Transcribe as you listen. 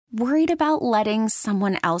Worried about letting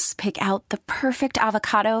someone else pick out the perfect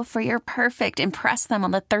avocado for your perfect impress them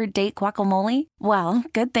on the third date guacamole? Well,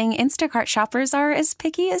 good thing Instacart shoppers are as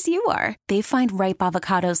picky as you are. They find ripe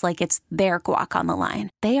avocados like it's their guac on the line.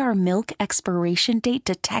 They are milk expiration date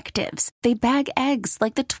detectives. They bag eggs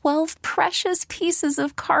like the 12 precious pieces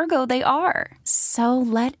of cargo they are. So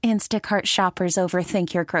let Instacart shoppers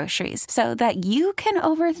overthink your groceries so that you can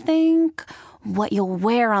overthink what you'll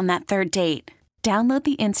wear on that third date. Download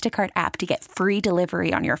the Instacart app to get free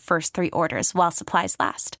delivery on your first 3 orders while supplies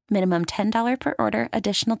last. Minimum $10 per order.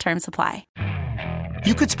 Additional terms apply.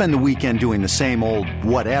 You could spend the weekend doing the same old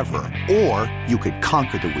whatever, or you could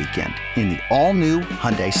conquer the weekend in the all-new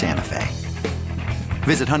Hyundai Santa Fe.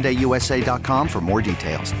 Visit HyundaiUSA.com for more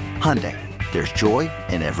details. Hyundai, there's joy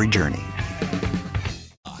in every journey.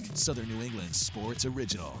 Southern New England Sports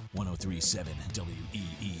Original, 103.7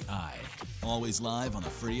 WEEI. Always live on the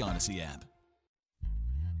free Odyssey app.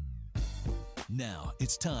 Now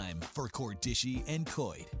it's time for Cordischi and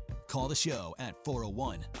Coit. Call the show at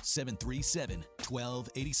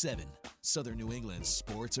 401-737-1287. Southern New England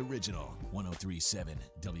Sports Original, 103.7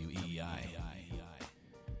 WEEI.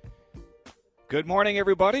 Good morning,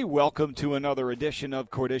 everybody. Welcome to another edition of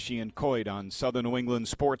Cordischi and Coit on Southern New England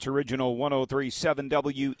Sports Original, 103.7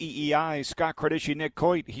 WEEI. Scott Cordischi, Nick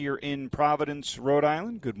Coit here in Providence, Rhode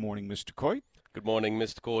Island. Good morning, Mr. Coit. Good morning,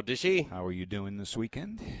 Mr. Cordischi. How are you doing this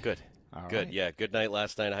weekend? Good. All Good, right. yeah. Good night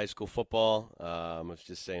last night of high school football. I was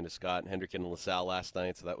just saying to Scott, Hendricken and LaSalle last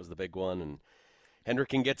night, so that was the big one. And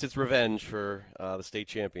Hendricken gets its revenge for the state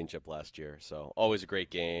championship last year. So always a great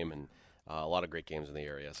game, and a lot of great games in the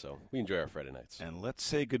area. So we enjoy our Friday nights. And let's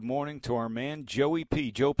say good morning to our man, Joey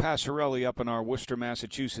P. Joe Passarelli up in our Worcester,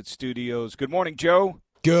 Massachusetts studios. Good morning, Joe.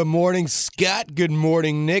 Good morning, Scott. Good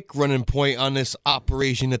morning, Nick. Running point on this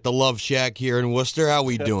operation at the Love Shack here in Worcester. How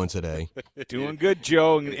we doing today? Doing good,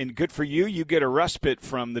 Joe, and good for you. You get a respite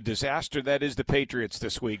from the disaster that is the Patriots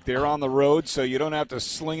this week. They're on the road, so you don't have to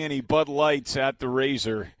sling any Bud Lights at the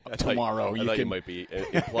Razor tomorrow. I thought you might be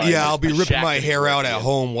Yeah, I'll be ripping my hair out at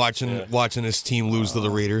home watching this team lose to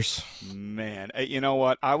the Raiders. Man, you know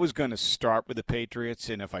what? I was going to start with the Patriots,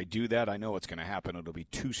 and if I do that, I know what's going to happen. It'll be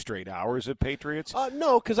 2 straight hours of Patriots.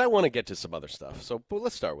 No, because I want to get to some other stuff. So but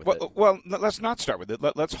let's start with it. Well, let's not start with it.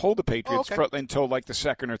 Let's hold the Patriots until like the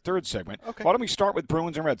second or third segment. Okay. Why don't we start with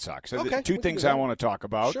Bruins and Red Sox? Okay. 2 things I want to talk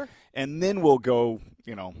about. Sure. And then we'll go,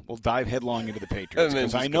 we'll dive headlong into the Patriots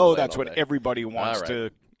because I know that's what everybody wants to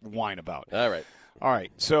whine about. All right. All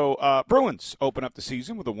right, so Bruins open up the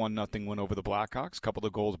season with a 1-0 win over the Blackhawks. A couple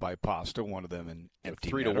of goals by Pasta, one of them in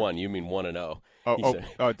empty 3-1. You mean 1-0?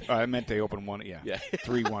 I meant they opened 1. Yeah.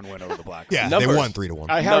 3-1 win over the Blackhawks. Yeah, Numbers. they won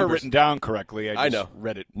 3-1. I have it written down correctly. I know.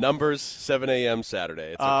 Read it. Numbers, 7 a.m.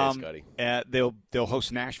 Saturday. It's okay, Scotty. They'll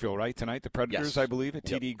host Nashville, right, tonight? The Predators, Yes. I believe, at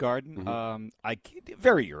TD Garden. Mm-hmm.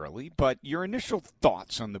 Very early, but your initial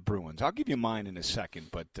thoughts on the Bruins. I'll give you mine in a second,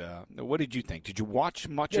 but what did you think? Did you watch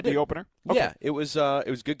much of the opener? Okay. Yeah, it was a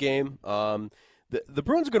good game. The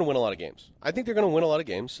Bruins are going to win a lot of games. I think they're going to win a lot of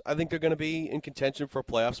games. I think they're going to be in contention for a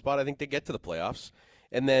playoff spot. I think they get to the playoffs.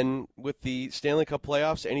 And then with the Stanley Cup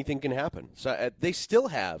playoffs, anything can happen. So they still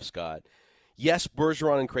have, Scott, yes,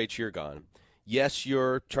 Bergeron and Krejci are gone. Yes,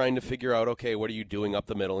 you're trying to figure out, okay, what are you doing up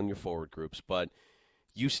the middle in your forward groups? But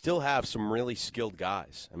you still have some really skilled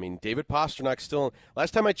guys. I mean, David Pastrnak still –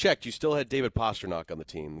 last time I checked, you still had David Pastrnak on the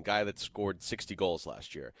team, the guy that scored 60 goals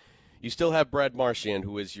last year. You still have Brad Marchand,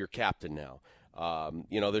 who is your captain now.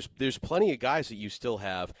 There's plenty of guys that you still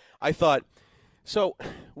have. I thought – so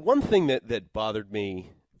one thing that bothered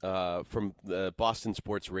me from the Boston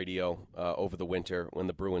Sports Radio over the winter when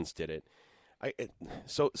the Bruins did it,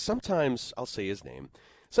 so sometimes – I'll say his name.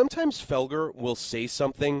 Sometimes Felger will say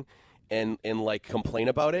something and like complain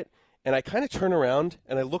about it, and I kind of turn around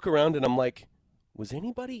and I look around and I'm like, was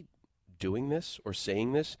anybody doing this or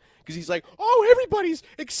saying this? Because he's like, oh, everybody's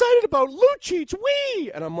excited about Lucic,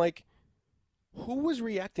 wee! And I'm like, who was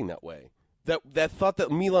reacting that way? That thought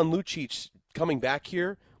that Milan Lucic coming back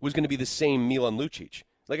here was going to be the same Milan Lucic.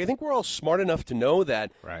 Like, I think we're all smart enough to know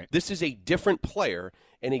that This is a different player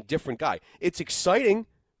and a different guy. It's exciting.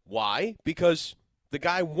 Why? Because the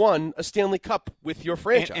guy won a Stanley Cup with your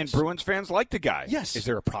franchise. And Bruins fans like the guy. Yes. Is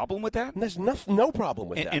there a problem with that? And there's no problem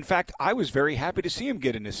with that. In fact, I was very happy to see him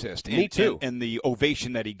get an assist. Me too. And the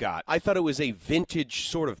ovation that he got. I thought it was a vintage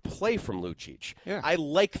sort of play from Lucic. Yeah. I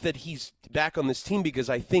like that he's back on this team because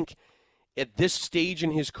I think at this stage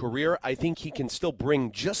in his career, I think he can still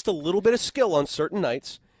bring just a little bit of skill on certain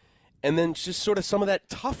nights and then just sort of some of that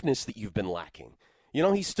toughness that you've been lacking.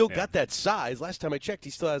 He's still got that size. Last time I checked, he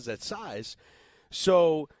still has that size.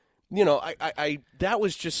 So that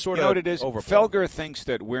was just sort of what it is? overblown. Felger thinks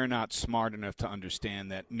that we're not smart enough to understand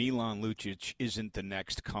that Milan Lucic isn't the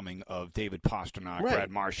next coming of David Pastrnak, Right.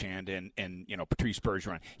 Brad Marchand, and Patrice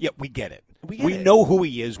Bergeron. Yeah, we get it. We know who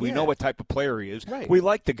he is. We Yeah. know what type of player he is. Right. We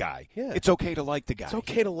like the guy. Yeah. It's okay to like the guy. It's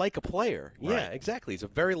okay to like a player. Right. Yeah, exactly. He's a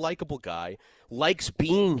very likable guy. Likes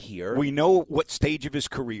being here. We know what stage of his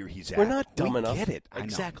career he's at. We're not dumb we enough. Get it. I know.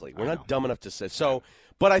 Exactly. I We're know. not dumb enough to say so.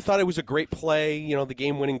 But I thought it was a great play. The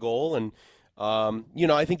game-winning goal, and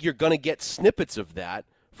I think you're going to get snippets of that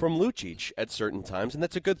from Lucic at certain times, and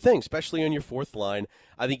that's a good thing, especially on your fourth line.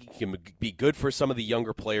 I think he can be good for some of the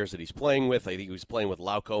younger players that he's playing with. I think he was playing with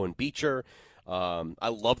Lauko and Beecher. I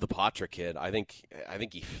love the Patra kid. I think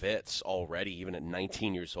he fits already, even at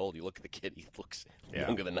 19 years old. You look at the kid; he looks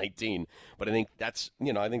younger than 19. But I think that's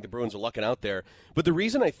I think the Bruins are lucking out there. But the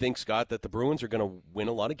reason I think, Scott, that the Bruins are going to win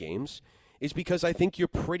a lot of games is because I think you're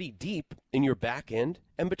pretty deep in your back end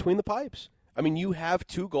and between the pipes. I mean, you have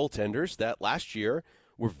two goaltenders that last year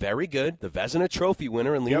were very good. The Vezina Trophy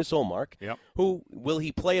winner and Linus Ullmark, who will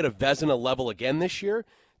he play at a Vezina level again this year?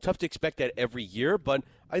 Tough to expect that every year, but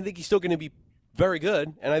I think he's still going to be very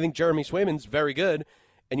good, and I think Jeremy Swayman's very good.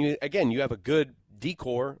 And you have a good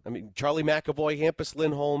decor. I mean, Charlie McAvoy, Hampus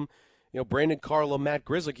Lindholm, Brandon Carlo, Matt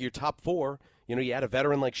Grzelcyk, your top four. You had a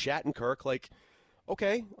veteran like Shattenkirk.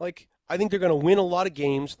 I think they're going to win a lot of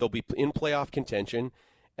games. They'll be in playoff contention,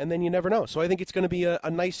 and then you never know. So I think it's going to be a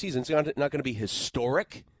nice season. It's not going to be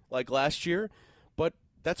historic like last year, but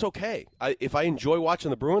that's okay. If I enjoy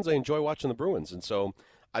watching the Bruins, I enjoy watching the Bruins, and so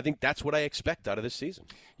I think that's what I expect out of this season.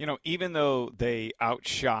 Even though they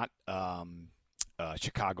outshot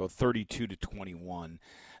Chicago 32-21,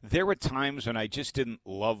 there were times when I just didn't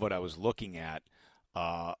love what I was looking at.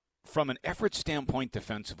 From an effort standpoint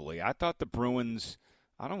defensively, I thought the Bruins,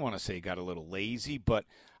 I don't want to say got a little lazy, but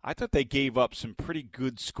I thought they gave up some pretty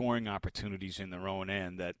good scoring opportunities in their own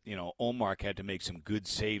end that, Ullmark had to make some good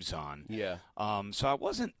saves on. Yeah. So I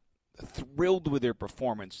wasn't thrilled with their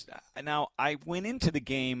performance. Now, I went into the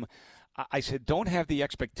game, I said, don't have the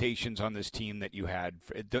expectations on this team that you had.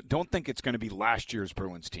 Don't think it's going to be last year's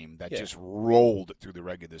Bruins team that just rolled through the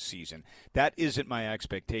regular season. That isn't my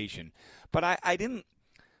expectation. But I didn't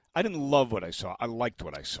love what I saw. I liked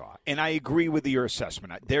what I saw. And I agree with your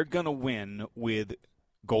assessment. They're going to win with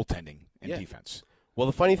goaltending and defense. Well,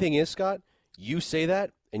 the funny thing is, Scott, you say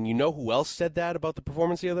that, and you know who else said that about the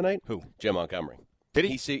performance the other night? Who? Jim Montgomery. Did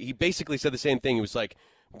he? He basically said the same thing. He was like,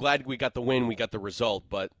 glad we got the win, we got the result,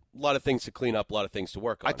 but a lot of things to clean up, a lot of things to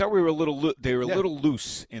work on. I thought we were a little they were a little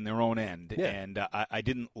loose in their own end, Yeah. and I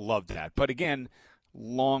didn't love that. But again,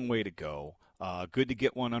 long way to go. Good to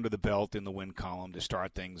get one under the belt in the win column to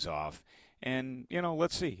start things off. And,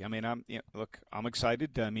 let's see. I mean, I'm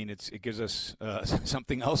excited. I mean, it gives us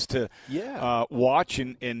something else to watch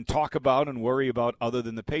and talk about and worry about other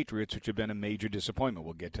than the Patriots, which have been a major disappointment.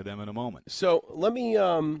 We'll get to them in a moment. So let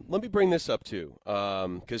me bring this up, too,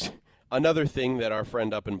 because another thing that our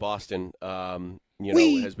friend up in Boston,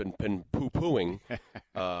 has been poo-pooing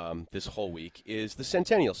this whole week is the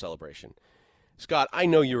Centennial celebration. Scott, I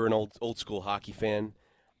know you're an old school hockey fan.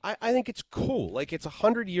 I think it's cool. Like, it's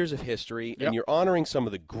 100 years of history, and you're honoring some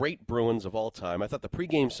of the great Bruins of all time. I thought the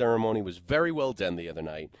pregame ceremony was very well done the other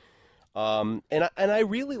night. And I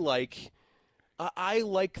really like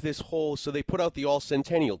this whole – so they put out the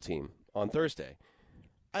all-centennial team on Thursday.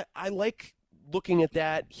 I like looking at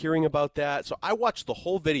that, hearing about that. So I watched the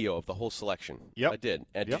whole video of the whole selection. Yep. I did.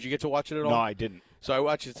 And did you get to watch it at all? No, I didn't. So I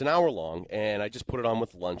watched it. It's an hour long, and I just put it on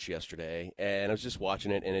with lunch yesterday, and I was just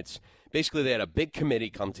watching it, and it's basically they had a big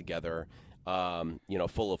committee come together,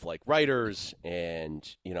 full of like writers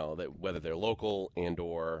and, whether they're local and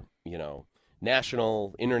or,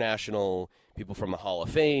 national, international, people from the Hall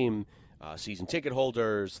of Fame, season ticket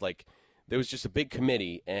holders. Like, there was just a big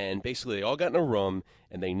committee, and basically they all got in a room,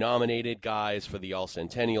 and they nominated guys for the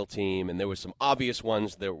all-centennial team, and there were some obvious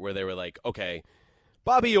ones where they were like, okay,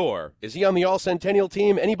 Bobby Orr, is he on the all-centennial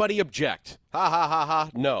team? Anybody object? Ha, ha, ha, ha,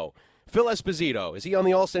 no. Phil Esposito, is he on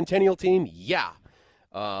the all-centennial team? Yeah.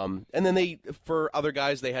 And then for other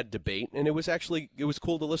guys, they had debate, and it was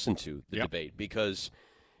cool to listen to the debate because,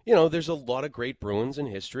 there's a lot of great Bruins in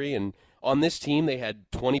history, and on this team, they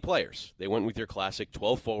had 20 players. They went with your classic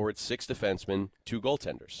 12 forwards, 6 defensemen, 2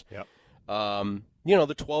 goaltenders. Yep.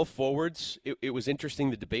 The 12 forwards, it was interesting,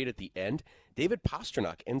 the debate at the end. David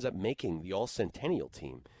Pastrnak ends up making the all-centennial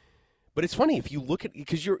team. But it's funny, if you look at –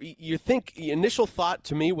 because you think – the initial thought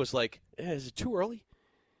to me was like, is it too early?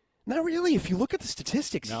 Not really. If you look at the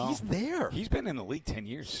statistics, he's there. He's been in the league 10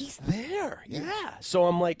 years. He's there, yeah. So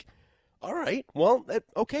I'm like, all right, well,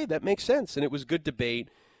 that makes sense. And it was good debate.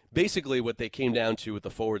 basically what they came down to with the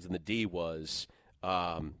forwards and the D was,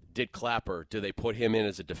 did Clapper, do they put him in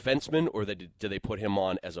as a defenseman or do they put him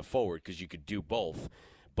on as a forward? Because you could do both.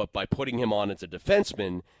 But by putting him on as a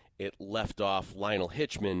defenseman, it left off Lionel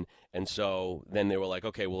Hitchman, and so then they were like,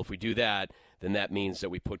 okay, well, if we do that, then that means that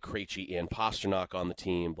we put Krejci and Pasternak on the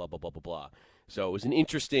team, blah, blah, blah, blah, blah. So it was an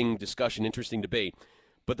interesting discussion, interesting debate.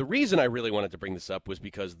 But the reason I really wanted to bring this up was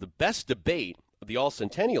because the best debate of the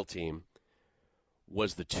all-centennial team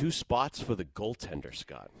was the 2 spots for the goaltender,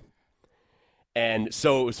 Scott. And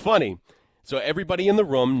so it was funny. So everybody in the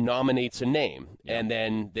room nominates a name, and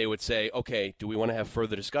then they would say, okay, do we want to have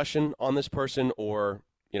further discussion on this person, or,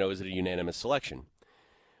 is it a unanimous selection?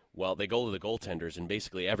 Well, they go to the goaltenders, and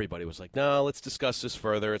basically everybody was like, no, let's discuss this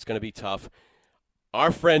further. It's going to be tough.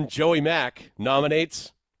 Our friend Joey Mack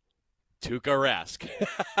nominates Tuukka Rask.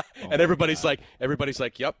 And everybody's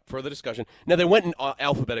like, yep, further discussion. Now, they went in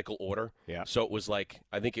alphabetical order. Yeah. So it was like,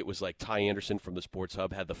 I think it was like Ty Anderson from the Sports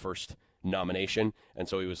Hub had the first nomination. And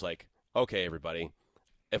so he was like, okay, everybody,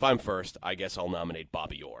 if I'm first, I guess I'll nominate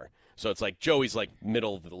Bobby Orr. So it's like Joey's like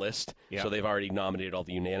middle of the list. Yeah. So they've already nominated all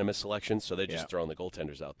the unanimous selections. So they're just throwing the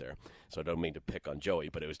goaltenders out there. So I don't mean to pick on Joey,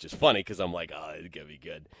 but it was just funny because I'm like, oh, it's going to be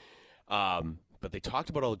good. But they talked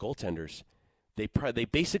about all the goaltenders. They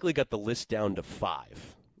basically got the list down to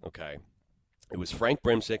 5, okay? It was Frank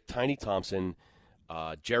Brimsick, Tiny Thompson,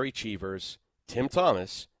 Jerry Cheevers, Tim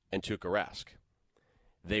Thomas, and Tuukka Rask.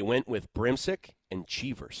 They went with Brimsick and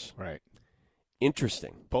Cheevers. Right.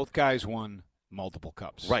 Interesting. Both guys won multiple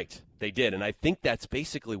cups. Right, they did. And I think that's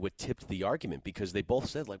basically what tipped the argument because they both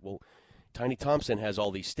said, like, well, Tiny Thompson has all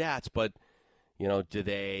these stats, but, do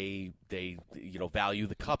they value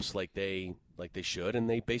the cups like they should? And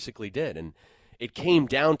they basically did. And it came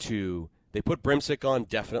down to, they put Brimsick on,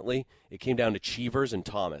 definitely. It came down to Cheevers and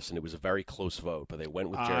Thomas, and it was a very close vote, but they went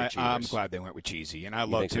with Jerry Cheevers. I'm glad they went with Cheesy, and I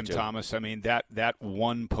love Tim Thomas. I mean, that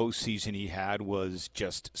one postseason he had was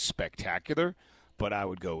just spectacular, but I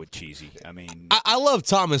would go with Cheesy. I mean, I love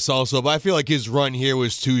Thomas also, but I feel like his run here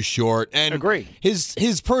was too short. And agree.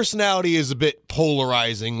 His personality is a bit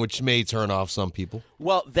polarizing, which may turn off some people.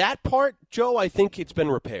 Well, that part, Joe, I think it's been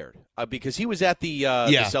repaired. Because he was at the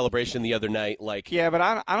celebration the other night. Yeah, but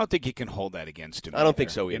I don't think you can hold that against him. I don't think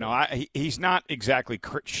so either. He's not exactly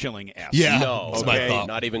Kurt Schilling-esque. Yeah, no, that's my thought.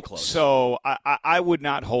 Not even close. So I would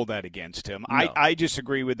not hold that against him. No. I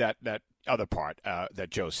disagree with that other part that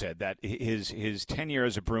Joe said, that his tenure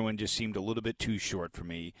as a Bruin just seemed a little bit too short for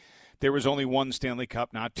me. There was only one Stanley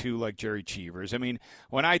Cup, not 2 like Jerry Cheevers. I mean,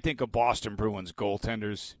 when I think of Boston Bruins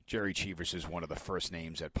goaltenders, Jerry Cheevers is one of the first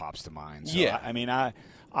names that pops to mind. So, yeah. I mean,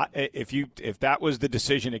 if that was the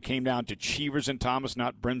decision, it came down to Cheevers and Thomas,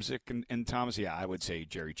 not Brimsick and Thomas, I would say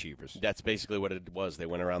Jerry Cheevers. That's basically what it was. They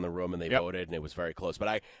went around the room and they voted, and it was very close.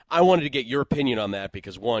 But I wanted to get your opinion on that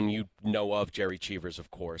because, one, you know of Jerry Cheevers, of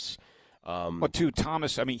course. Well, two,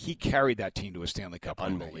 Thomas, I mean, he carried that team to a Stanley Cup.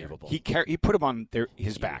 Unbelievable. He put him on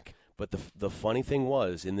his back. But the funny thing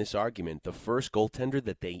was, in this argument, the first goaltender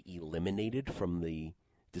that they eliminated from the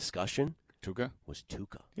discussion was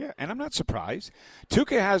Tuukka. Yeah, and I'm not surprised.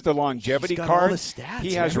 Tuukka has the longevity He's got card. all the stats.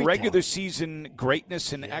 He has regular talent. Season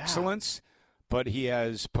greatness and excellence, but he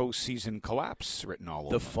has postseason collapse written all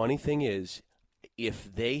over. The funny thing is,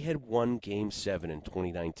 if they had won Game 7 in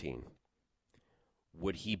 2019,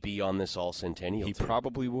 would he be on this all-centennial team? He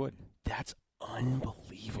probably would. That's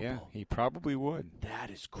unbelievable. Yeah, he probably would.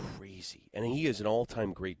 That is crazy. And he is an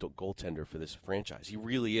all-time great goaltender for this franchise. He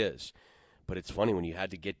really is. But it's funny, when you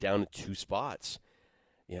had to get down to 2 spots,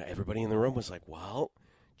 everybody in the room was like, well,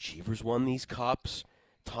 Cheevers won these cups.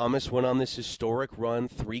 Thomas went on this historic run,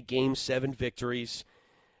 3 Game 7 victories.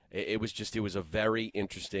 It was a very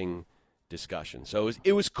interesting discussion. So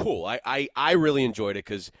it was cool. I really enjoyed it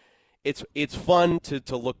because it's fun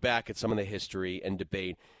to look back at some of the history and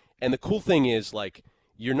debate. And the cool thing is,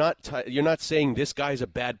 you're not saying this guy's a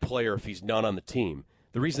bad player if he's not on the team.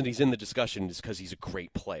 The reason he's in the discussion is because he's a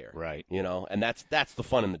great player. Right. And that's the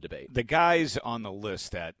fun in the debate. The guys on the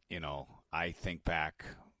list that, I think back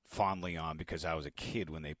fondly on because I was a kid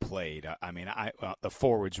when they played. The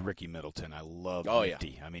forwards, Ricky Middleton. I love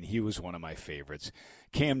Nifty. Yeah. I mean, he was one of my favorites.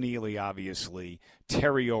 Cam Neely, obviously.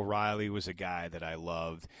 Terry O'Reilly was a guy that I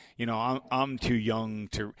loved. I'm too young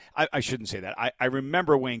to – I shouldn't say that. I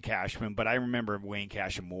remember Wayne Cashman, but I remember Wayne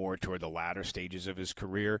Cashman more toward the latter stages of his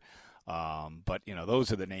career. But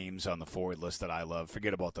those are the names on the forward list that I love.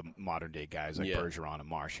 Forget about the modern day guys like Bergeron and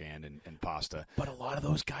Marchand and Pasta. But a lot of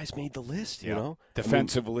those guys made the list, you know.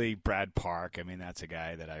 Defensively, Brad Park. I mean, that's a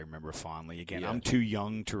guy that I remember fondly. Again, I'm too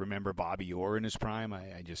young to remember Bobby Orr in his prime.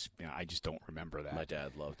 I just don't remember that. My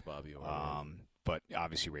dad loved Bobby Orr. But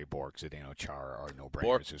obviously Ray Bourque, Zdeno Chara are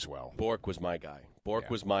no-brainers as well. Bourque was my guy.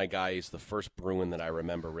 Was my guy. He's the first Bruin that I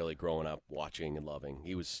remember really growing up watching and loving.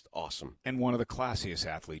 He was awesome. And one of the classiest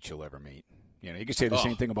athletes you'll ever meet. You know, you could say the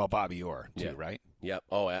same thing about Bobby Orr, too, right? Yep.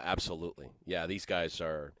 Oh, absolutely. Yeah, these guys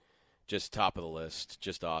are just top of the list,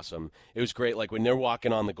 just awesome. It was great. Like when they're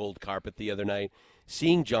walking on the gold carpet the other night,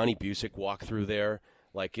 seeing Johnny Busick walk through there,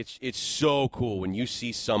 like it's so cool when you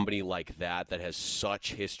see somebody like that has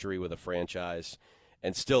such history with a franchise,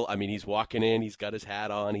 and still, I mean, he's walking in, he's got his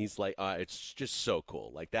hat on, he's like, it's just so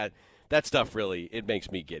cool. Like that stuff really, it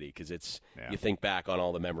makes me giddy because you think back on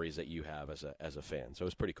all the memories that you have as a fan. So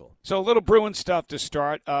it's pretty cool. So a little Bruin stuff to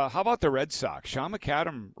start. How about the Red Sox? Sean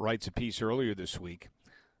McAdam writes a piece earlier this week.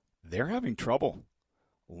 They're having trouble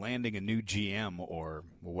landing a new GM or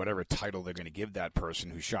whatever title they're going to give that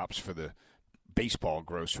person who shops for the baseball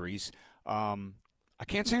groceries. I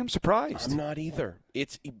can't say I'm surprised. I'm not either.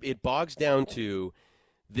 It bogs down to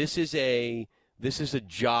this is a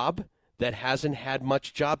job that hasn't had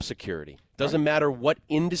much job security. Doesn't matter what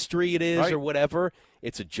industry it is or whatever.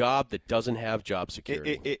 It's a job that doesn't have job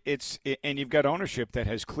security. And you've got ownership that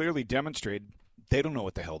has clearly demonstrated they don't know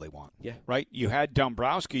what the hell they want. Yeah. Right? You had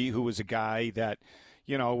Dombrowski, who was a guy that,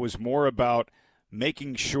 was more about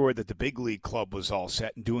making sure that the big league club was all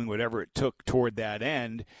set and doing whatever it took toward that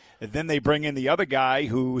end. And then they bring in the other guy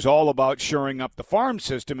who's all about shoring up the farm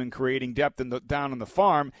system and creating depth down on the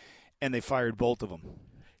farm, and they fired both of them.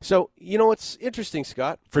 So, what's interesting,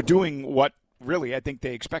 Scott? For doing what, really, I think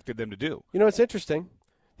they expected them to do. What's interesting?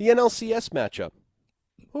 The NLCS matchup.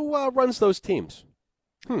 Who runs those teams?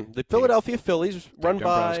 The Philadelphia Phillies run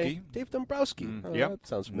by Dave Dombrowski. That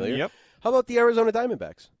sounds familiar. Yep. How about the Arizona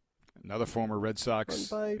Diamondbacks? Another former Red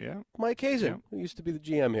Sox. Run by Mike Hazen, who used to be the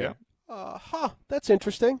GM here. Yeah. That's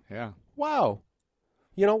interesting. Yeah. Wow.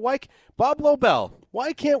 Why Bob Lobel?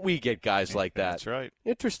 Why can't we get guys like that? That's right.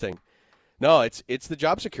 Interesting. No, it's the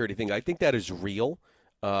job security thing. I think that is real.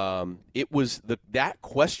 It was that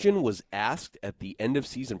question was asked at the end of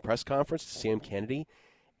season press conference to Sam Kennedy,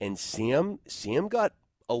 and Sam got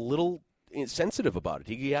a little sensitive about it.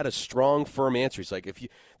 He had a strong, firm answer. He's like,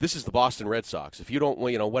 this is the Boston Red Sox. If you don't,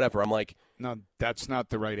 whatever. I'm like, no, that's not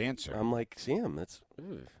the right answer. I'm like, Sam,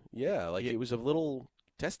 it was a little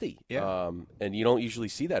testy. Yeah. And you don't usually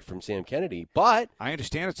see that from Sam Kennedy. But I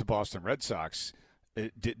understand it's the Boston Red Sox.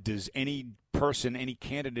 Does any person, any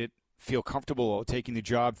candidate feel comfortable taking the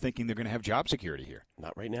job thinking they're going to have job security here?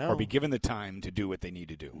 Not right now. Or be given the time to do what they need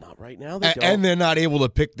to do? Not right now. They don't. And they're not able to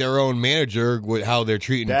pick their own manager with how they're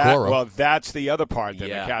treating Cora. Well, that's the other part that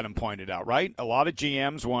McAdam pointed out, right? A lot of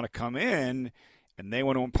GMs want to come in and they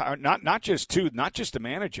want to empower not just the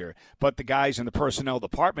manager, but the guys in the personnel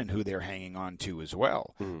department who they're hanging on to as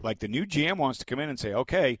well. Like the new GM wants to come in and say,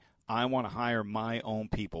 okay, I want to hire my own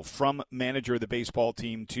people, from manager of the baseball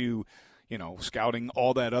team to scouting,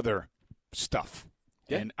 all that other stuff.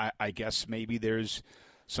 Yeah. And I guess maybe there's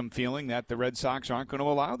some feeling that the Red Sox aren't going to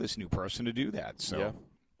allow this new person to do that. So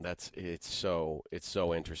it's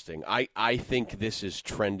so interesting. I think this is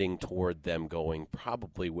trending toward them going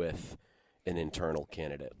probably with an internal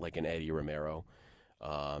candidate like an Eddie Romero.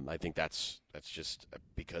 I think that's just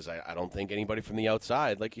because I don't think anybody from the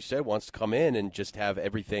outside, like you said, wants to come in and just have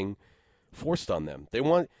everything forced on them.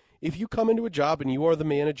 If you come into a job and you are the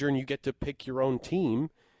manager and you get to pick your own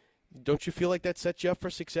team, don't you feel like that sets you up for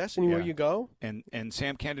success anywhere you go? And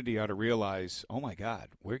Sam Kennedy ought to realize, oh my God,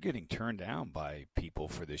 we're getting turned down by people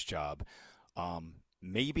for this job.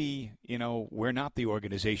 Maybe, we're not the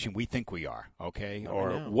organization we think we are, okay?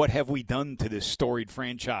 Or what have we done to this storied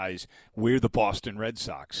franchise? We're the Boston Red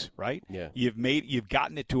Sox, right? Yeah. You've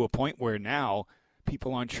gotten it to a point where now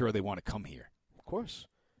people aren't sure they want to come here. Of course.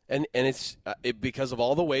 And it's because of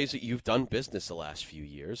all the ways that you've done business the last few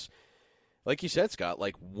years. Like you said, Scott,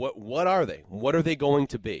 like what are they? What are they going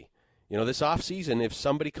to be? This offseason, if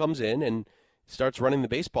somebody comes in and starts running the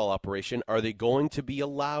baseball operation, are they going to be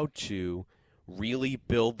allowed to really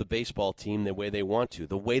build the baseball team the way they want to,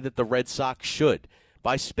 the way that the Red Sox should,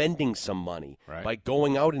 by spending some money, right, by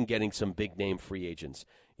going out and getting some big-name free agents,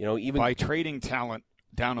 even by trading talent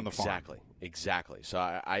down on the farm. Exactly. So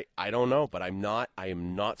I don't know, but I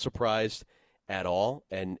am not surprised at all,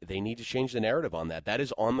 and they need to change the narrative on that. That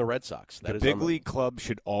is on the Red Sox. The big league club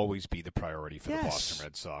should always be the priority for the Boston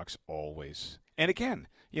Red Sox, always. And again,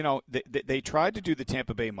 they tried to do the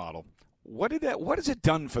Tampa Bay model. What has it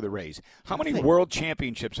done for the Rays? How many world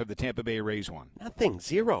championships have the Tampa Bay Rays won? Nothing.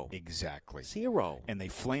 Zero. Exactly. Zero. And they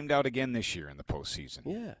flamed out again this year in the postseason.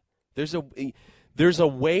 Yeah. There's a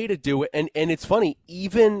way to do it, and it's funny,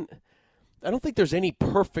 even I don't think there's any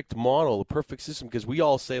perfect model, a perfect system, because we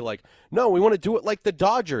all say, like, no, we want to do it like the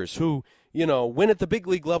Dodgers, who, win at the big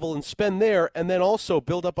league level and spend there, and then also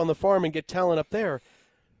build up on the farm and get talent up there.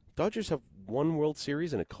 Dodgers have one World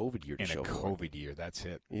Series in a COVID year to show for. In a COVID year, that's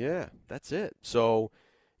it. Yeah, that's it. So,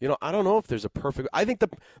 I don't know if there's a perfect – I think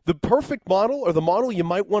the perfect model or the model you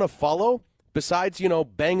might want to follow besides,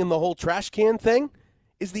 banging the whole trash can thing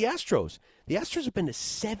is the Astros. The Astros have been to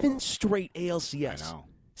 7 straight ALCS. I know.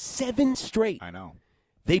 7 straight. I know.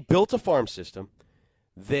 They built a farm system.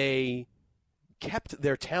 They kept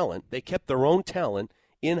their talent. They kept their own talent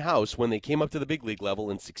in-house when they came up to the big league level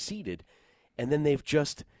and succeeded. And then they've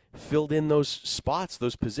just filled in those spots,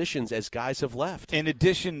 those positions as guys have left. In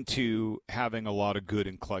addition to having a lot of good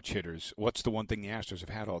and clutch hitters, what's the one thing the Astros have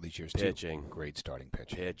had all these years? Pitching. Great starting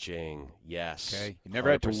pitching. Pitching, yes. Okay, you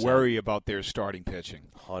never had to worry about their starting pitching.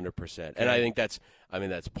 100%. Okay. And I think that's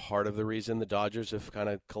part of the reason the Dodgers have kind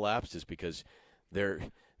of collapsed is because their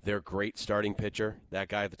great starting pitcher, that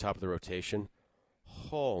guy at the top of the rotation,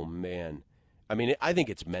 oh man. I think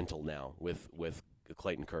it's mental now with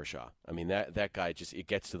Clayton Kershaw. That guy it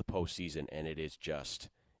gets to the postseason and it is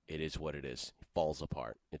what it is. It falls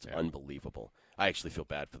apart. It's unbelievable. I actually feel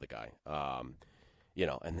bad for the guy. And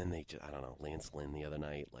then Lance Lynn the other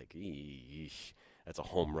night, that's a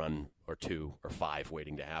home run or 2 or 5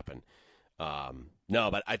 waiting to happen. No,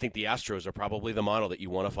 but I think the Astros are probably the model that you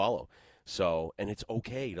want to follow. So, and it's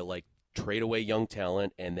okay to trade away young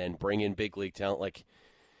talent and then bring in big league talent.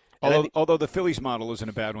 Although the Phillies model isn't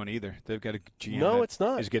a bad one either. They've got a GM it's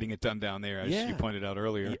not. is getting it done down there, as you pointed out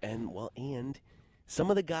earlier. And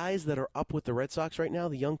some of the guys that are up with the Red Sox right now,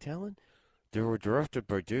 the young talent, they were drafted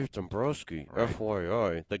by Dave Dombrowski, right.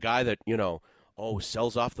 FYI. The guy that,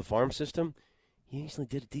 sells off the farm system, he actually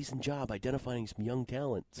did a decent job identifying some young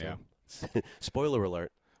talent. So. Yeah. Spoiler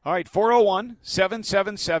alert. All right,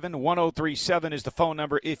 401-777-1037 is the phone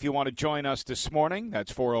number if you want to join us this morning.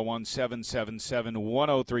 That's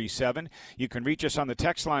 401-777-1037. You can reach us on the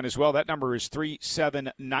text line as well. That number is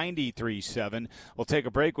 37937. We'll take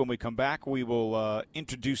a break. When we come back, we will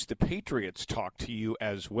introduce the Patriots talk to you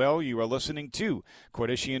as well. You are listening to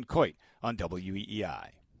Cordischi and Coit on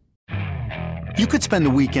WEEI. You could spend the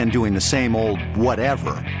weekend doing the same old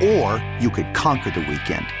whatever, or you could conquer the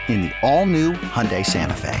weekend in the all-new Hyundai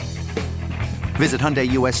Santa Fe. Visit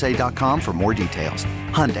HyundaiUSA.com for more details.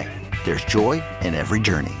 Hyundai, there's joy in every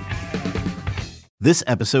journey. This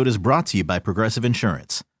episode is brought to you by Progressive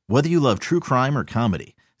Insurance. Whether you love true crime or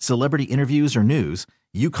comedy, celebrity interviews or news,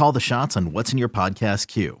 you call the shots on what's in your podcast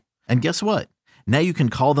queue. And guess what? Now you can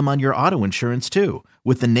call them on your auto insurance too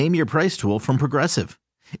with the Name Your Price tool from Progressive.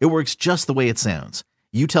 It works just the way it sounds.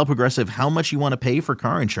 You tell Progressive how much you want to pay for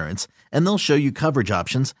car insurance, and they'll show you coverage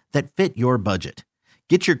options that fit your budget.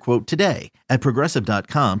 Get your quote today at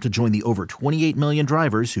Progressive.com to join the over 28 million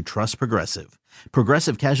drivers who trust Progressive.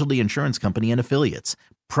 Progressive Casualty Insurance Company and Affiliates.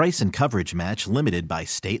 Price and coverage match limited by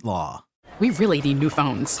state law. We really need new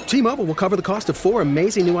phones. T-Mobile will cover the cost of 4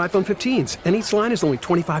 amazing new iPhone 15s, and each line is only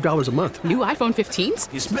 $25 a month. New iPhone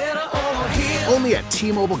 15s? It's better over here. Only at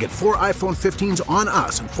T-Mobile, get 4 iPhone 15s on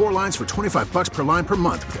us and 4 lines for $25 per line per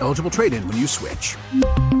month with eligible trade-in when you switch.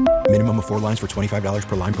 Minimum of 4 lines for $25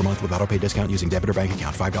 per line per month with autopay discount using debit or bank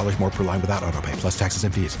account. $5 more per line without autopay, plus taxes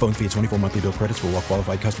and fees. Phone fee at 24 monthly bill credits for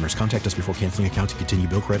well-qualified customers. Contact us before canceling account to continue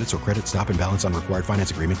bill credits or credit stop and balance on required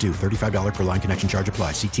finance agreement due. $35 per line connection charge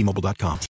applies. See T-Mobile.com.